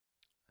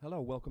Hello,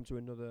 welcome to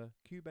another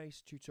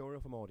Cubase tutorial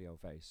from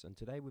AudioFace, and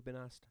today we've been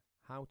asked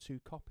how to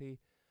copy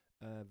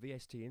a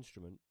VST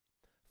instrument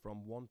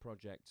from one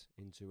project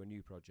into a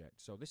new project.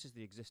 So this is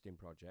the existing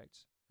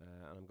project,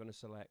 and I'm going to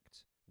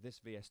select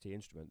this VST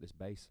instrument, this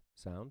bass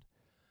sound,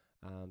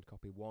 and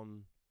copy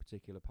one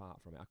particular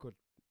part from it. I could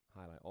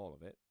highlight all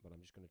of it, but I'm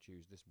just going to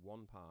choose this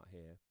one part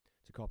here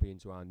to copy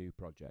into our new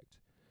project.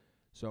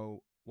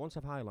 So once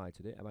I've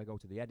highlighted it, if I go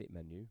to the edit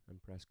menu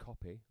and press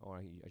copy,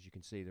 or as you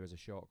can see there is a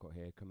shortcut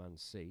here, Command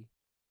C,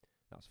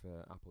 that's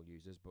for Apple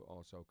users, but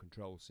also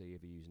Control C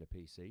if you're using a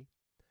PC,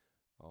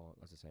 or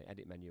as I say,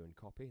 edit menu and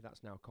copy.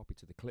 That's now copied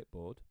to the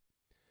clipboard,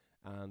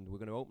 and we're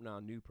going to open our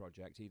new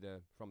project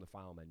either from the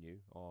file menu,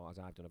 or as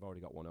I've done, I've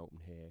already got one open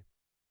here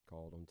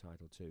called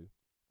Untitled 2.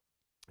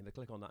 If I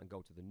click on that and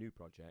go to the new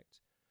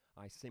project,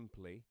 I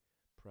simply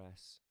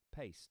press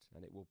paste,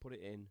 and it will put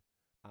it in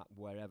at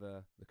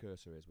wherever the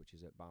cursor is, which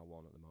is at bar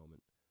 1 at the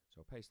moment.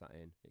 So paste that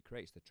in, it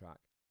creates the track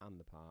and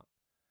the part,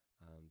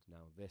 and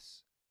now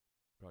this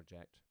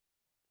project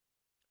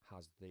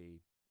has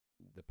the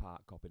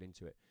part copied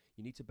into it.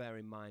 You need to bear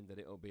in mind that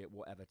it'll be at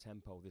whatever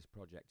tempo this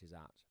project is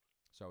at.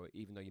 So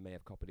even though you may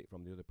have copied it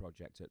from the other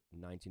project at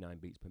 99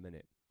 beats per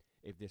minute,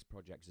 if this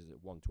project is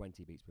at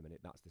 120 beats per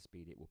minute, that's the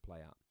speed it will play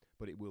at,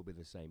 but it will be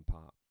the same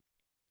part.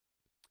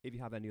 If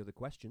you have any other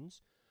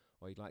questions,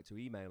 or you'd like to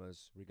email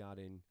us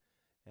regarding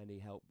any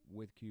help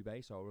with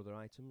Cubase or other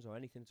items or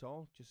anything at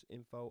all, just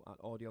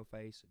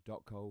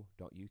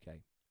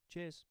info@audioface.co.uk.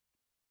 Cheers.